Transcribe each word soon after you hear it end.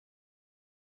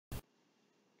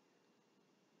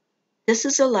This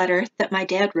is a letter that my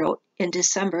dad wrote in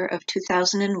December of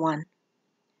 2001.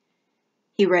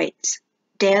 He writes,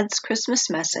 Dad's Christmas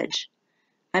message.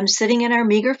 I'm sitting in our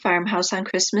meager farmhouse on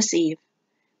Christmas Eve.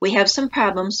 We have some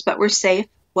problems, but we're safe,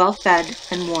 well-fed,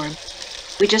 and warm.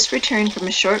 We just returned from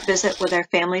a short visit with our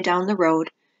family down the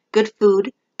road. Good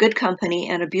food, good company,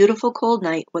 and a beautiful cold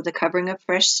night with a covering of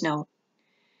fresh snow.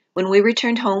 When we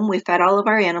returned home, we fed all of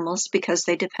our animals because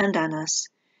they depend on us.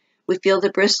 We feel the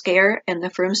brisk air and the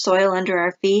firm soil under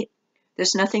our feet.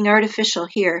 There's nothing artificial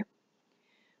here.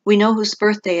 We know whose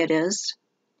birthday it is.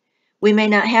 We may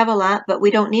not have a lot, but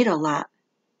we don't need a lot.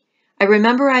 I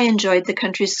remember I enjoyed the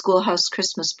country schoolhouse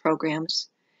Christmas programs.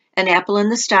 An apple in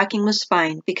the stocking was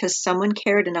fine because someone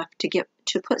cared enough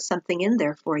to put something in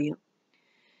there for you.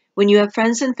 When you have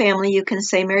friends and family you can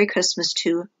say Merry Christmas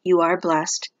to, you are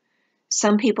blessed.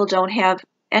 Some people don't have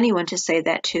anyone to say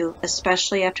that to,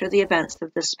 especially after the events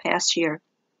of this past year.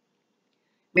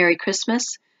 Merry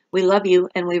Christmas. We love you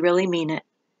and we really mean it.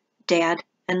 Dad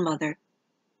and Mother.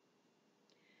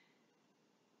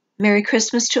 Merry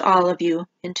Christmas to all of you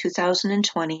in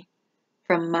 2020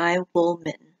 from my wool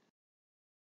mitten.